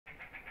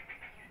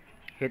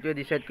সেইটোৱে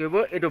ডিসাইড কৰিব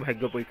এইটো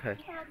ভাগ্য পৰীক্ষা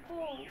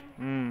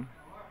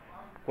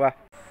কোৱা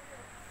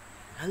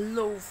হেল্ল'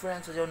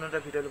 ফ্ৰেণ্ডছ আজি অন্য এটা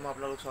ভিডিঅ'ত মই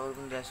আপোনালোকক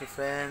স্বাগতম জনাইছোঁ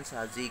ফ্ৰেণ্ডছ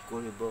আজি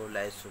কৰিব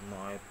ওলাইছোঁ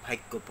মই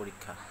ভাগ্য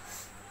পৰীক্ষা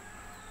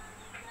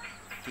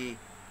কি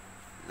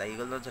লাগি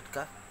গ'ল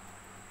ঝটকা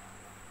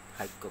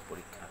ভাগ্য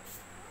পৰীক্ষা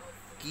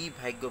কি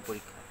ভাগ্য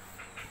পৰীক্ষা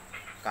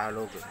কাৰ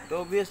লগত তো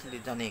অবভিয়াছলি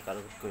জানেই কাৰ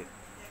লগত কৈ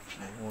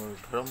মোৰ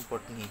ধৰ্ম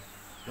পত্নী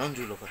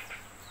ৰঞ্জুৰ লগত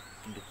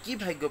কিন্তু কি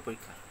ভাগ্য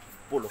পৰীক্ষা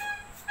ব'লো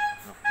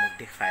মোক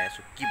দেখাই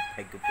আছোঁ কি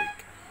ভাগ্য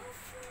পৰীক্ষা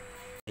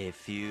A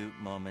few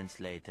moments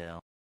later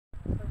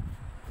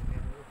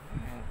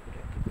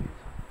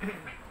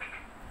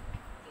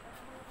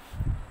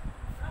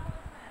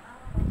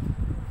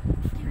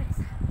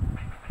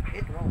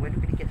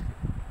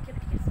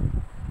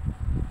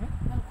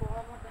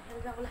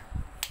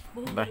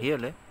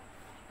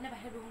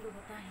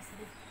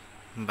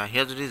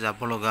বাহিৰত যদি যাব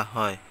লগা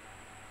হয়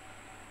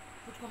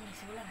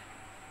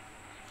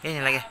এই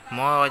নালাগে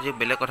মই আজি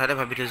বেলেগ কথাতে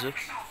ভাবি থৈছোঁ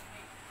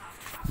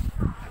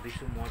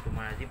ভাবিছোঁ মই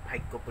তোমাৰ আজি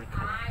ভাগ্য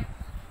পৰীক্ষা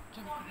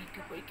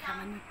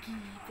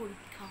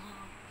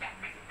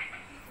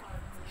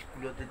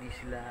স্কুলতে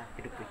দিছিলা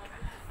সেইটো পৰীক্ষা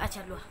আচ্ছা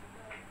লোৱা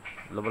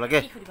ল'ব লাগে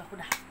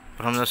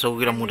প্ৰথম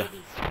চকুকেইটা মুদা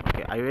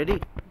okay R U ready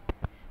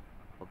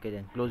okay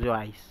then close ইউৰ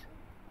আইজ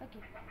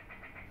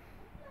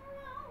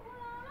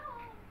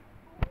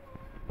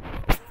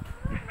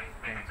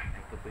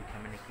পৰীক্ষা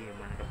মানে কি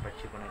মই এনেকৈ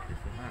পাৰ্চি বনাই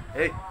থৈছোঁ হা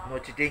এই নো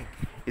চিটিং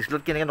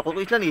স্কুলত কেনেকৈ নকল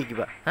কৰিছিলা নেকি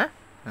কিবা হা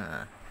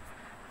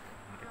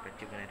এনেকৈ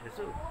পাৰ্চি বনাই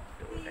থৈছোঁ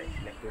তো তাই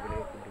চিলেক্ট কৰিব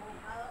লাগিব কোনটো কি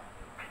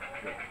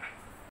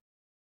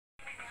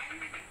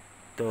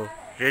তো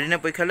ৰেডি নে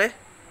পৰীক্ষালৈ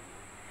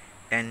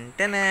টেন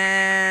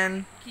টেন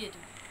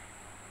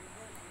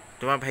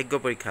তোমাৰ ভাগ্য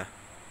পৰীক্ষা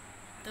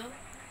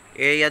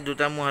এই ইয়াত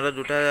দুটা মোৰ হাতত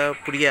দুটা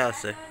পুৰিয়া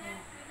আছে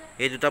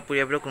এই দুটা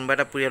পুৰিয়াৰ ভিতৰত কোনোবা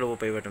এটা পুৰিয়া ল'ব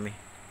পাৰিবা তুমি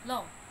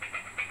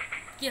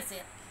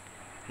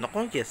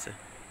নকওঁ কি আছে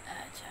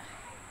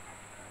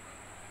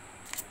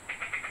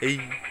এই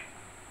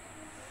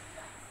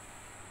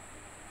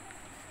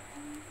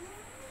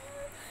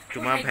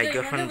তোমাৰ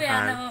ভাগ্যখন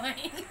ভাল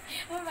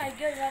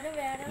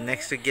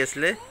নেক্সট কি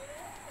আছিলে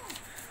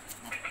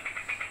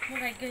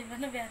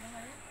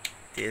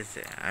ঠিক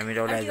আছে আমি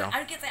ওলাই যাওঁ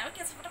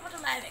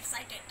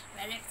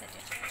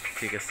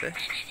ঠিক আছে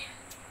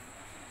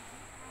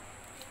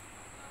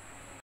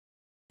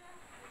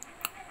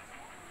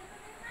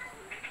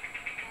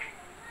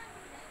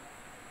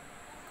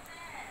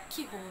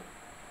কি হ'ল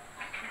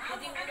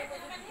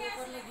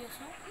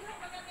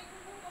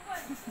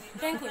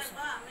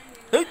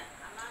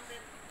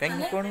বেংক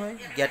নকৰোঁ নহয়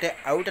ইয়াতে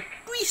আৰু এটা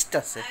টুইষ্ট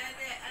আছে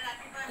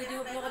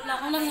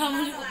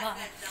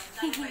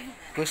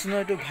কৈছোঁ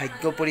নহয় এইটো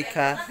ভাগ্য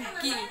পৰীক্ষা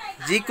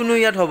যিকোনো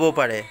ইয়াত হ'ব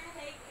পাৰে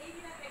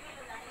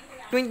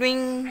টুইং টুইং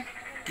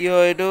কি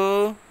হয় এইটো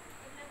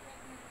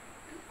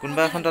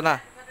কোনোবা এখন টানা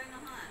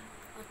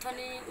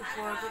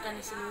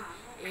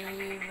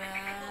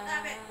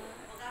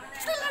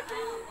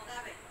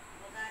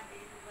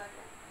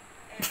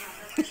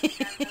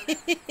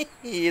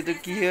এইটো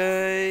কি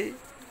হয়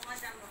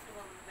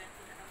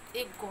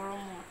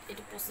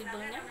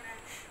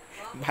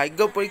ভাগ্য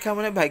পৰীক্ষা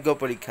মানে ভাগ্য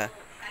পৰীক্ষা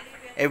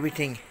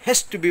everything has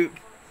to B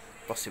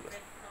possible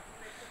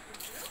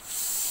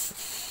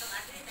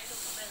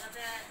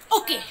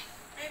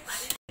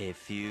A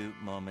few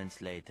moments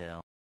later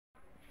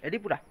এদি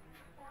পুৰা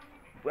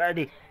পুৰা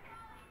এদি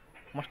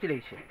মস্তি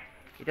লাগিছে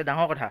এতিয়া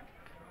ডাঙৰ কথা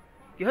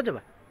কিহত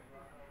যাবা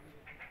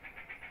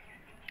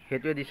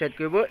সেইটোৱে ডিচাইড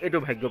কৰিব এইটো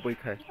ভাগ্য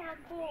পৰীক্ষাই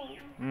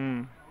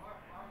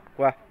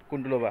কোৱা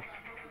কোনটো ল'বা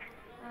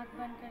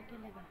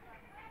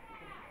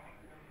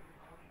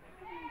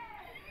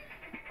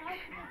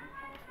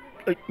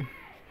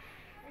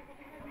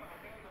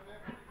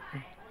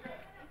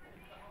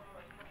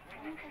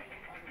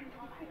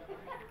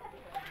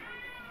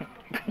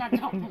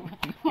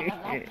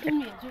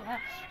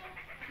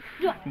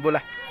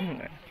ব'লা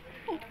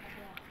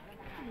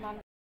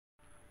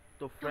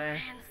তো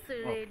ফ্ৰেণ্ডছ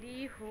ৰেডি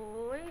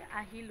হৈ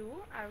আহিলো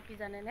আৰু কি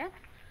জানেনে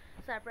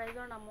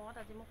ছাৰপ্ৰাইজৰ নামত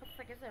আজি মই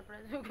সঁচাকৈ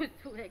ছাৰপ্ৰাইজ হৈ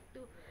গৈছোঁ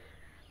একটো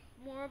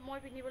মই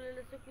পিন্ধিবলৈ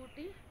লৈছোঁ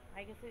কুৰ্তি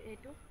আহি গৈছোঁ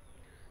এইটো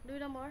 2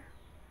 নম্বৰ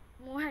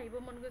মোৰ আহিব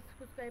মন গৈছে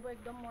খোজকাঢ়িব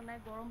একদম মন নাই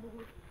গৰম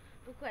বহুত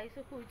তোক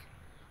আহিছোঁ খোজ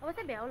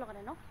অৱশ্যে বেয়াও লগা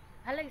নাই ন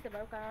ভাল লাগিছে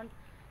বাৰু কাৰণ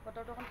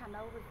বতৰটো অকণ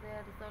ঠাণ্ডাও হৈছে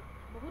তাৰপিছত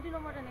বহুত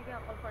দিনৰ মূৰত এনেকৈ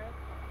অকলশৰে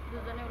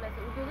দুজনে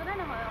ওলাইছোঁ দুজনে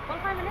নহয়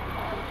অকলশৰে মানে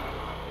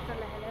তাৰপিছত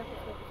লাহে লাহে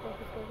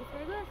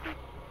খোজকাঢ়ি গৈ আছোঁ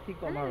কি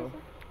ক'ম আৰু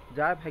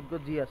যাৰ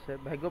ভাগ্যত যি আছে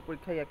ভাগ্য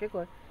পৰীক্ষা ইয়াকে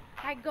কয়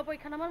ভাগ্য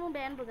পৰীক্ষা নামৰ মোৰ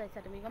বেন বজাইছা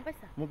তুমি গম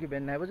পাইছা মোৰ কি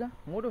বেন নাই বজা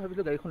মইতো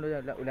ভাবিছিলোঁ গাড়ীখন লৈ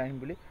ওলাই আহিম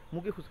বুলি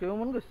মোক কি খোজকাঢ়িব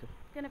মন গৈছে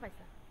কেনে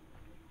পাইছা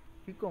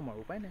কি ক'ম আৰু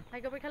উপায় নাই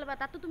ভাগ্য পৰীক্ষা ল'বা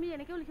তাতো তুমি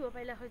এনেকৈও লিখিব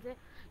পাৰিলা হয় যে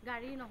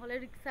গাড়ী নহ'লে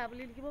ৰিক্সা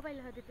বুলি লিখিব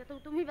পাৰিলা হয় তেতিয়াতো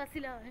তুমি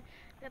বাচিলা হয়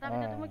তাৰ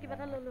ভিতৰতো মই কিবা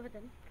এটা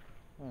ল'লোহেঁতেন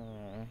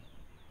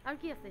আৰু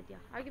কি আছে এতিয়া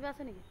আৰু কিবা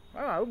আছে নেকি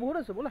আৰু বহুত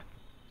আছে ব'লা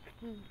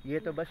ये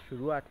तो बस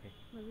शुरुआत है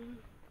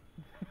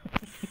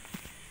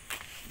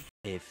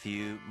A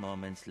few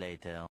moments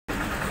later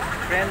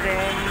friends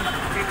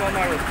কি ক'ম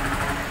আৰু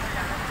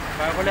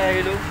পাৰ্কলৈ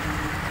আহিলোঁ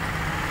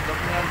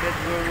দক্ষিণাত বেট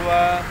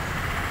ঘূৰোৱা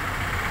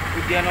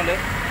উদ্যানলৈ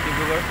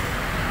ডিব্ৰুগড়।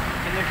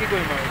 কিন্তু কি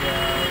কৰিম আৰু এতিয়া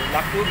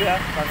লাভটোও বেয়া,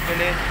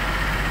 পাছফালে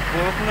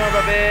বৰষুণৰ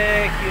বাবে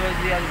কি হয়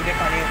যে আজি গোটেই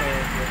পানী হৈ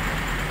আছে।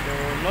 তো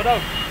ন'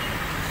 ডাউট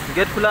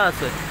গেট খোলা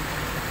আছে,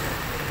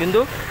 কিন্তু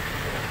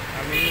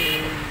আমি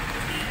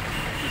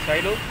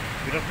বিচাৰিলেও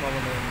ভিতৰত সোমাব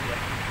নোৱাৰিম এতিয়া।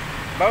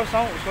 বাৰু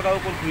চাওঁ ওচৰত আৰু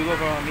ক'ত ঘূৰিব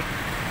পাৰোঁ আমি,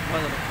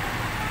 নহয় জানো?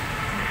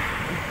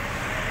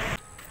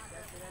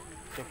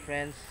 তো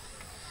ফ্ৰেণ্ডছ,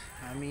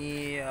 আমি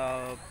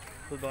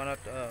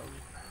ফুলবাগানত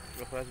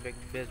ৰখৰাজ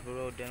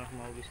বেজবৰুৱা উদ্যানত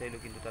সোমাব বিচাৰিলোঁ,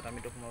 কিন্তু তাত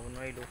আমিতো সোমাব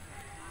নোৱাৰিলোঁ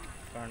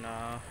কাৰণ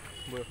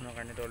বৰষুণৰ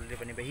কাৰণেতো অলৰেডি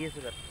পানী বাঢ়ি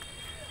আছে তাত।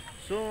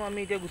 চ' আমি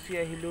এতিয়া গুচি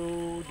আহিলোঁ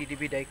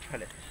DTP ডাইক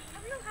ফালে।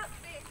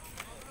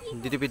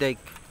 DTP ডাইক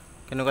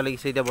কেনেকুৱা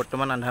লাগিছে এতিয়া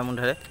বৰ্তমান আন্ধাৰ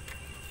মুন্ধাৰে?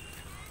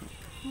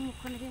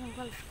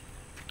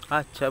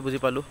 আচ্ছা, বুজি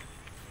পালোঁ।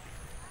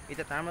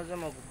 এতিয়া তাৰ মাজতে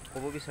মই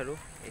ক'ব বিচাৰোঁ,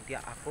 এতিয়া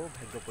আকৌ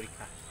ভাগ্য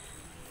পৰীক্ষা,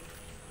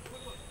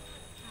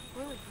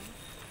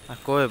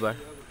 আকৌ এবাৰ।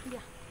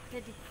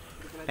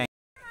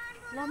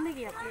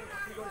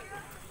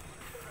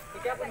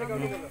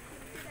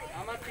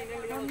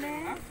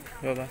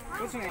 ৰ'বা,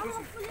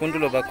 কোনটো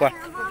ল'বা কোৱা?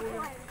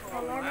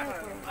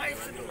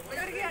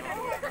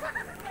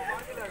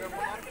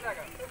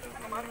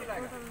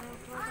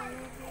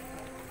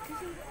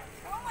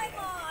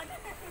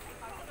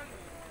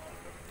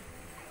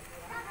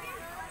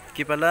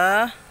 কি পালা?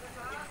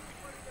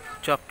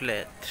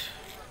 চকলেট।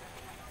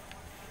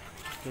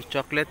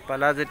 চকলেট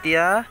পালা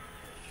যেতিয়া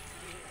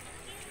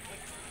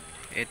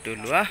এইটো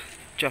লোৱা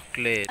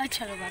চকলেট।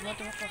 আচ্ছা ৰ'বা, মই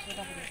তোমাক প্ৰশ্ন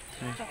এটা সুধিম।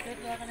 চকলেট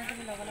লোৱাৰ কাৰণে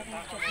তুমি লগালগ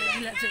মোক চকলেট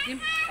দিলা যদি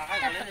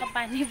তাত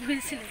পানী পুৰি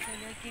চিলেক্ট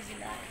কৰিলে কি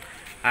দিলা?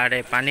 আৰে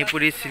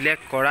পানীপুৰি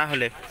চিলেক্ট কৰা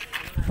হ'লে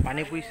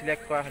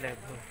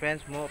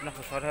ফ্ৰেণ্ডছ, মই আপোনাক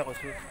সঁচা কথা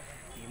কৈছোঁ,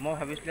 মই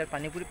ভাবিছিলোঁ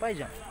পানীপুৰি পাই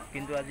যাম,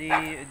 কিন্তু আজি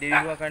দেৰি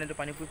হোৱাৰ কাৰণেতো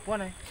পানীপুৰি পোৱা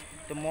নাই।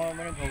 তো মই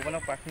মানে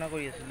ভগৱানক প্ৰাৰ্থনা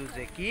কৰি আছিলোঁ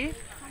যে কি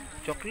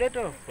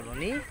চকলেটৰ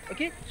সলনি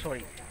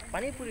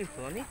পানীপুৰিৰ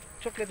সলনি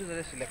চকলেটো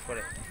যাতে চিলেক্ট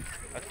কৰে।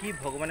 আৰু কি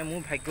ভগৱানে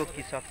মোৰ ভাগ্য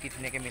কি চাওক, কি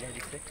ধুনীয়াকৈ মিলাই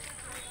দিছে,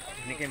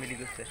 ধুনীয়াকৈ মিলি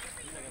গৈছে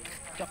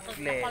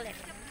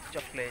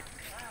চকলেট।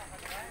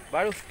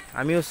 বাৰু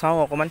আমিও চাওঁ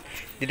অকণমান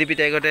DTP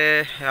ডাইকতে,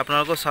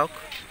 আপোনালোকেও চাওক।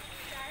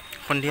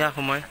 সন্ধিয়া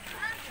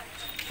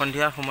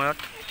সময়ত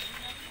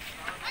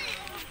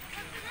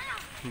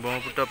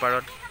ব্ৰহ্মপুত্ৰ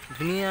পাৰত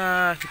ধুনীয়া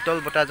শীতল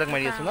বতাহ এজাক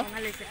মাৰি আছে ন?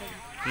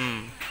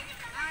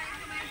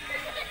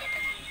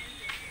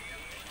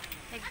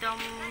 একদম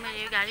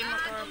গাড়ী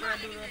মটৰৰ পৰা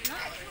দূৰত ন?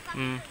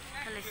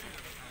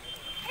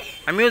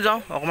 আমিও যাওঁ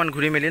অকণমান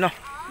ঘূৰি মেলি ন,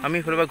 আমি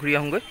এইফালৰ পৰা ঘূৰি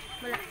আহোঁগৈ।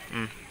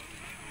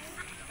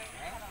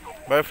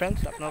 বাৰু ফ্ৰেণ্ডছ,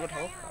 আপোনালোকে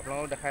থাকক,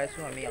 আপোনালোকক দেখাই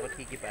আছোঁ আমি আগত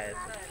কি পাই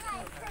আছোঁ।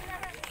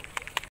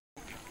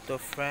 তো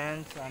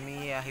ফ্ৰেণ্ডছ, আমি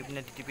আহি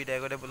পিনে DTP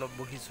ডাইকতে অলপ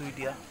বহিছোঁ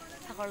এতিয়া।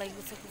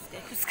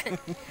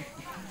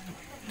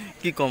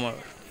 কি ক'ম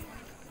আৰু,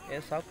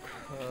 এই চাওক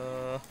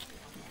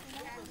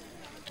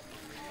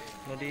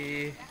নদী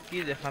কি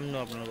দেখামনো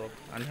আপোনালোকক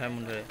আন্ধাৰে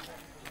মুন্ধাৰে।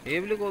 এই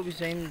বুলি ক'ব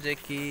বিচাৰিম যে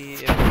কি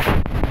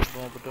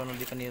ব্ৰহ্মপুত্ৰ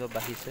নদী পানী অলপ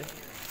বাঢ়িছে,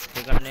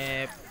 সেইকাৰণে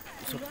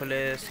চবফালে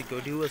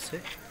চিকিউৰিটিও আছে।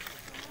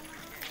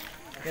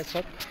 এতিয়া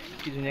চাওক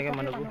কি ধুনীয়াকৈ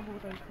মানুহবোৰ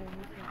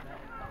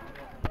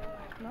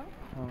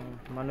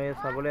মানুহে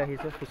চাবলৈ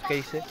আহিছে,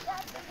 খোজকাঢ়িছে।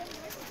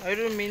 আৰু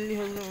এইটো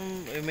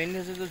মেইনলি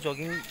হৈছে যে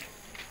জগিং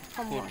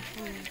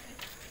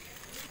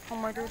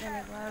সময়টো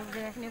তেনেকুৱা আৰু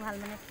জেগাখিনি ভাল,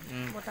 মানে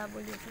বতাহ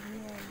বলি আছে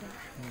ধুনীয়া একদম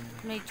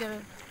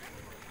নেচাৰেল।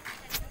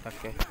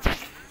 তাকে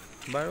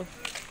বাৰু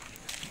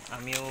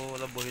আমিও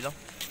অলপ বহি লওঁ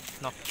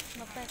ন,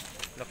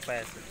 লগ পাই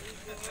আছোঁ।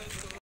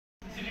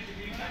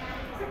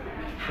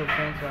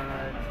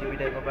 DTP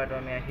ডাইকৰ পৰাতো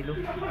আমি আহিলোঁ,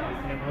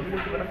 ভাবিলোঁ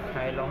কিবা এটা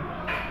খাই লওঁ,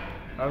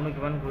 আৰুনো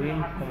কিমান ঘূৰিম,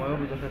 সময়ো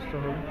যথেষ্ট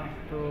হ'ল।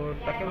 তো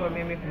তাকে ভাবি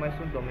আমি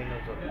সোমাইছোঁ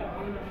ডমিন'জত।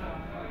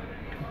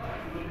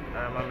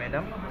 আৰু আমাৰ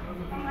মেডাম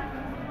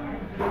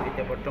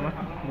এতিয়া বৰ্তমান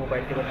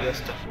মোবাইল টিপত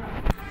ব্যস্ত।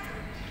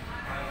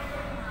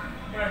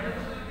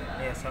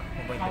 এয়া চাওক,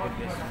 মোবাইল টিপত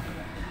ব্যস্ত।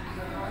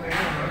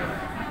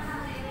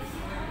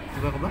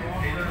 কিবা ক'বা?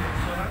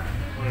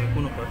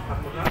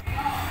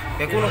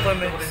 একো নকয়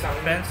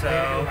ফ্ৰেণ্ডছ,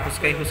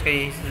 খোজকাঢ়ি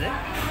আহিছে যে।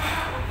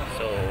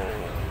 চ'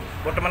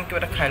 বৰ্তমান কিবা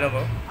এটা খাই লওঁ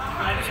বাৰু,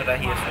 পিছত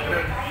আহি আছোঁ।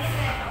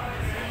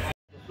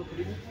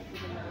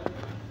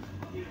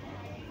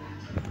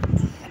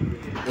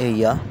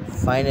 এয়া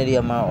ফাইনেলি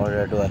আমাৰ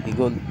অৰ্ডাৰটো আহি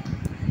গ'ল।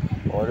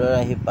 অৰ্ডাৰ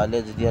আহি পালে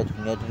যেতিয়া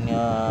ধুনীয়া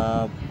ধুনীয়া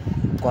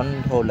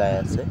গন্ধ ওলাই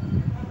আছে,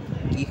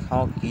 কি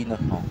খাওঁ কি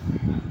নাখাওঁ।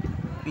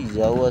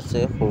 পিজ্জাও আছে,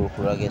 সৰু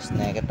সুৰাকৈ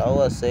স্নেক এটাও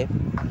আছে,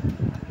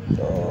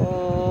 তো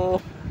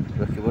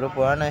ৰখিবলৈ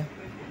পৰা নাই।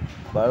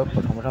 বাৰু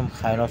প্ৰথম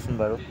খাই লওঁচোন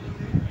বাৰু,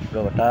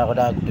 তাৰ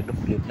আগতে গোটেইটো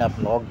খুলি পিনে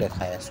আপোনালোকক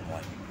দেখাই আছোঁ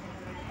মই।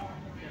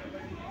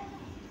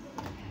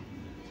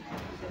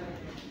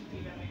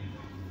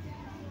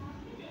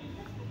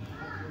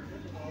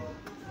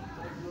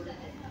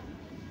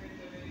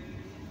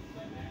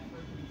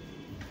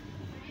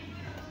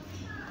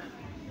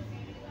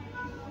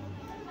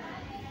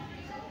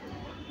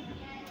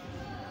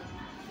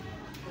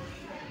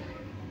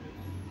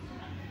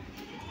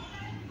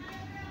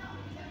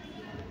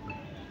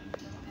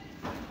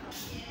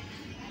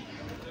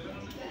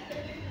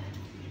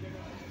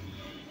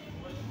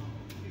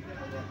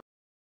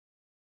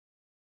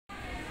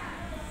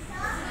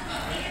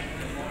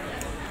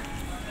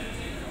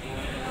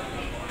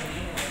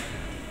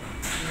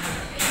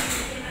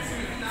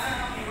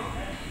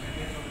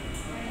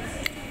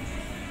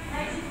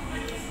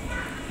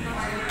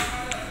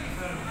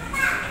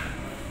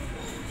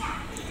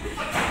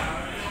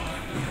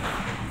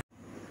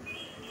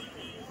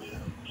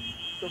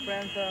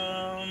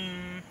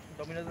 ফ্ৰেণ্ডছ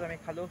ডমিন'জত আমি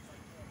খালোঁ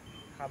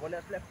খাবলৈ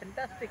আছিলে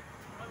ফেণ্টাষ্টিক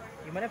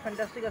ইমানে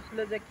ফেণ্টাষ্টিক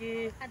আছিলে যে কি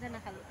আধা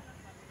নাখালোঁ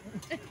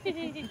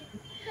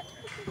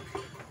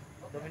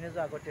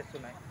ডমিন'জৰ আগত টেষ্টটো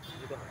নাই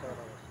যিটো সঁচা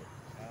কথা কৈছোঁ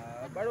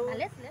বাৰু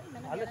ভালে আছিলে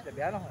ভালে আছিলে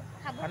বেয়া নহয়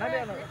খানা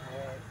বেয়া নহয়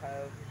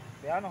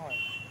বেয়া নহয়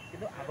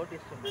কিন্তু আগৰ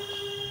টেষ্টটো নাই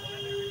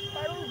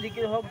বাৰু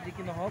যি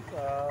কি নহওক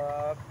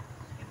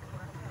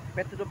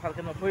পেটটোতো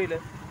ভালকৈ নভৰিলে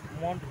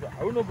মনটোতো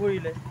আৰু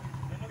নভৰিলে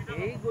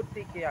এই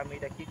গতিকে আমি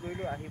এতিয়া কি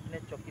কৰিলোঁ আহি পিনে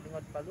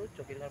চকিডিঙত পালোঁ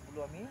চকিডিঙত বোলো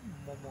আমি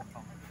ম'ম'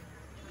 খাওঁ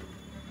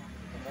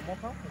ম'ম'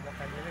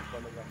 খাই মেলি আমি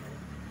ঘৰলৈ যাম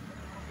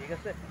ঠিক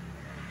আছে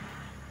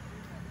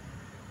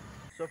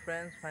চ'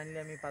 ফ্ৰেণ্ডছ ফাইনেলি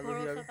আমি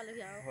পালোঁহি আৰু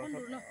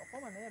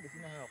অকণমান বেছি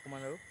নহয়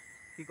অকণমান আৰু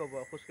কি ক'ব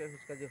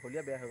খোজকাঢ়ি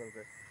হলিয়া বেয়া হৈ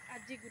গ'লগৈ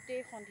আজি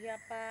গোটেই সন্ধিয়াৰ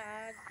পৰা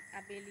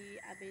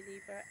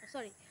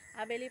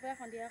আবেলিৰ পৰা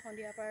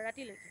সন্ধিয়াৰ পৰা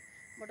ৰাতিলৈকে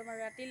বৰ্তমান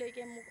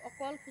ৰাতিলৈকে মোক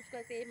অকল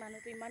খোজকাঢ়িছে এই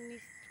মানুহটো ইমান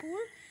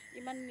নিষ্ঠুৰ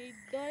ইমান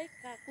নিৰ্দয়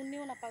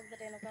কোনেও নাপাওক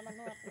যাতে এনেকুৱা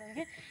মানুহ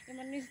আপোনালোকে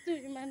ইমান নিষ্ঠুৰ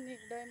ইমান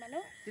নিৰ্দয়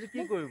মানুহ কিন্তু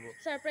কি কৰিব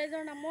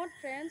ছাৰপ্ৰাইজৰ নামত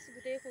ফ্ৰেণ্ডছ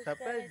গোটেই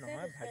ছাৰপ্ৰাইজ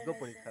নহয়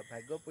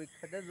ভাগ্য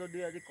পৰীক্ষাতে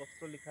যদি আজি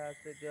কষ্ট লিখা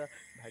আছে এতিয়া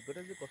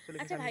ভাগ্যতে যদি কষ্ট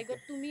লিখা আচ্ছা ভাগ্যত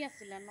তুমি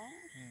আছিলা ন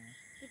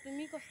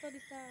তুমি কষ্ট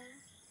দিছা আৰু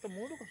তো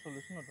মোৰতো কষ্ট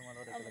লৈছোঁ ন তোমাৰ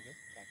লগত একেলগে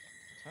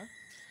হা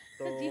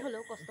তো যি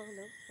হ'লেও কষ্ট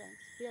হ'লেও ফ্ৰেণ্ডছ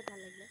বিৰাট ভাল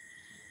লাগিলে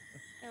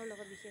তেওঁৰ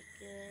লগত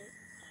বিশেষকৈ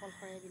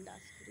অকলশৰে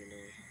বিন্দাছ ফুৰিলোঁ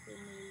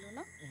মৰিলোঁ ন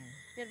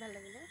বিৰাট ভাল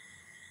লাগিলে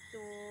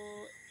তো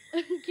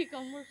কি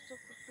ক'ম মোৰ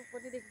চকুত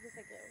টোপনি দেখিছে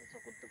চাগে আৰু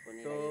চকুত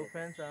টোপনি তো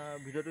ফ্ৰেণ্ডছ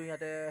ভিডিঅ'টো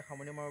ইয়াতে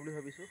সামৰণি মাৰোঁ বুলি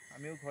ভাবিছোঁ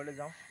আমিও ঘৰলৈ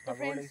যাওঁ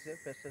ভাগৰ লাগিছে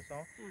ফ্ৰেছ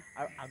হওঁ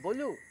আৰু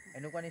আগলৈও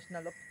এনেকুৱা নিচিনা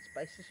অলপ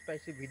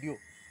স্পাইচি ভিডিঅ'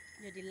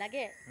 যদি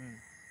লাগে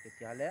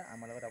তেতিয়াহ'লে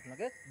আমাৰ লগত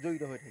আপোনালোকে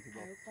জড়িত হৈ থাকিব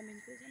আৰু কমেণ্ট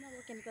কৰি জনাব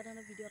কেনেকুৱা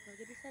ধৰণৰ ভিডিঅ'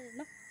 আপোনালোকে বিচাৰে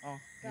ন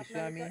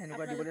নিশ্চয় আমি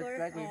সেনেকুৱা দিবলৈ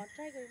ট্ৰাই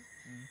কৰিম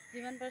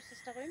যিমান পাৰোঁ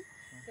চেষ্টা কৰিম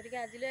গতিকে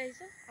আজিলৈ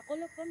আহিছোঁ আকৌ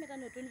লগ পাম এটা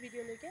নতুন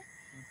ভিডিঅ'লৈকে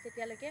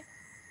তেতিয়ালৈকে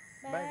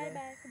বাই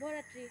বাই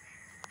শুভৰাত্ৰি